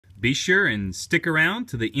Be sure and stick around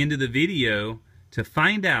to the end of the video to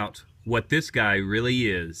find out what this guy really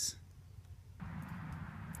is.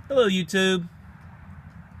 Hello YouTube.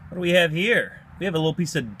 What do we have here? We have a little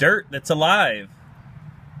piece of dirt that's alive.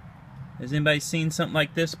 Has anybody seen something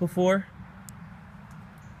like this before?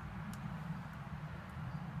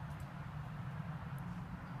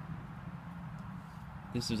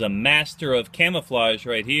 This is a master of camouflage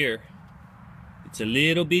right here. It's a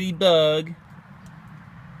little bitty bug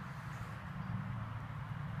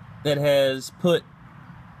that has put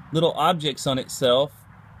little objects on itself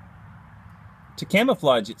to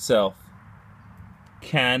camouflage itself.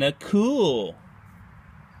 Kinda cool.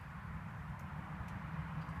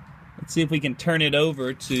 Let's see if we can turn it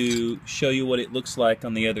over to show you what it looks like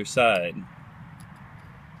on the other side.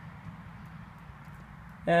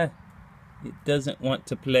 It doesn't want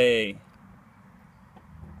to play.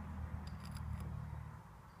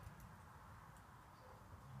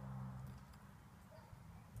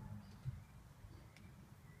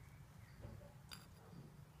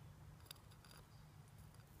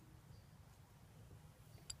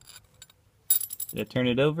 Did I turn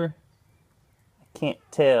it over? I can't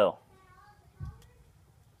tell.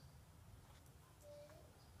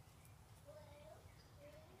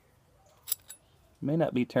 It may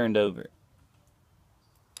not be turned over.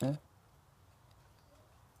 Huh?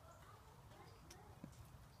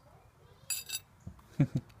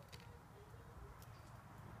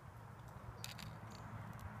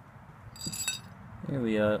 There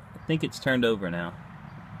we are. I think it's turned over now.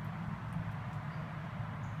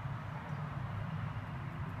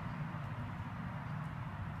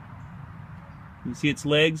 You see its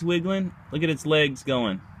legs wiggling? Look at its legs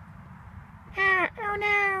going. Ah, oh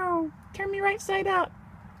no! Turn me right side up.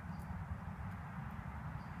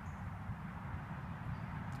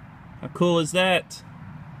 How cool is that?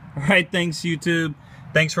 Alright, thanks YouTube.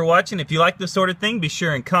 Thanks for watching. If you like this sort of thing, be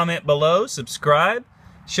sure and comment below, subscribe,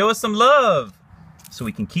 show us some love so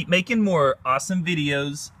we can keep making more awesome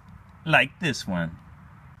videos like this one.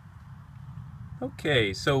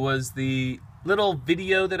 Okay, so was the little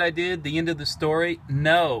video that I did the end of the story?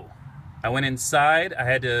 No. I went inside, I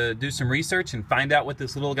had to do some research and find out what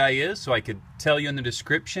this little guy is so I could tell you in the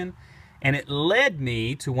description, and it led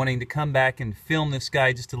me to wanting to come back and film this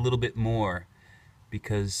guy just a little bit more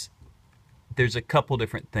because there's a couple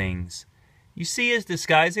different things. You see his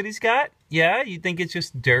disguise that he's got? Yeah, you think it's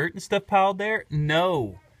just dirt and stuff piled there?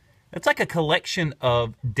 No. That's like a collection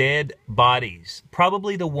of dead bodies,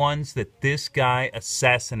 probably the ones that this guy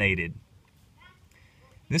assassinated.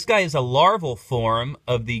 This guy is a larval form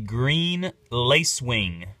of the green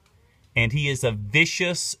lacewing, and he is a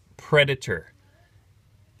vicious predator.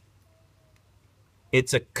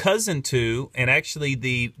 It's a cousin to, and actually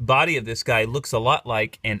the body of this guy looks a lot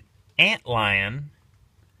like an antlion,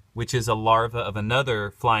 which is a larva of another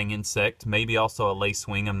flying insect, maybe also a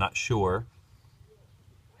lacewing, I'm not sure.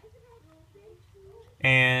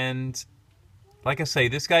 And like I say,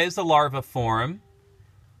 this guy is the larva form.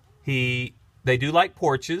 They do like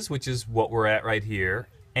porches, which is what we're at right here.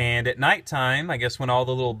 And at nighttime, I guess when all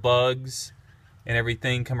the little bugs and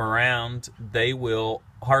everything come around, they will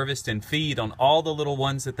harvest and feed on all the little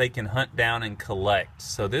ones that they can hunt down and collect.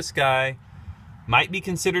 So this guy might be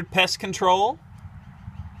considered pest control.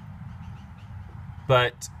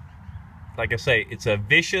 But, like I say, it's a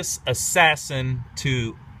vicious assassin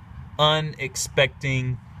to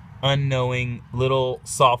unexpected, unknowing little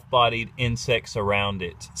soft-bodied insects around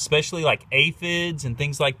it, especially like aphids and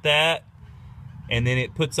things like that. And then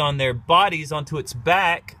it puts on their bodies onto its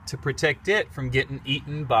back to protect it from getting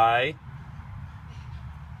eaten by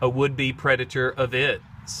a would-be predator of it.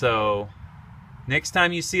 So next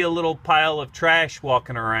time you see a little pile of trash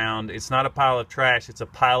walking around, it's not a pile of trash, it's a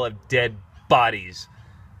pile of dead bodies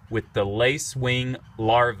with the lacewing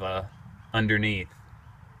larva underneath.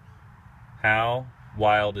 How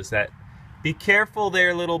wild is that? Be careful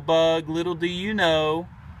there, little bug. Little do you know,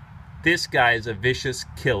 this guy is a vicious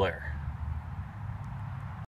killer.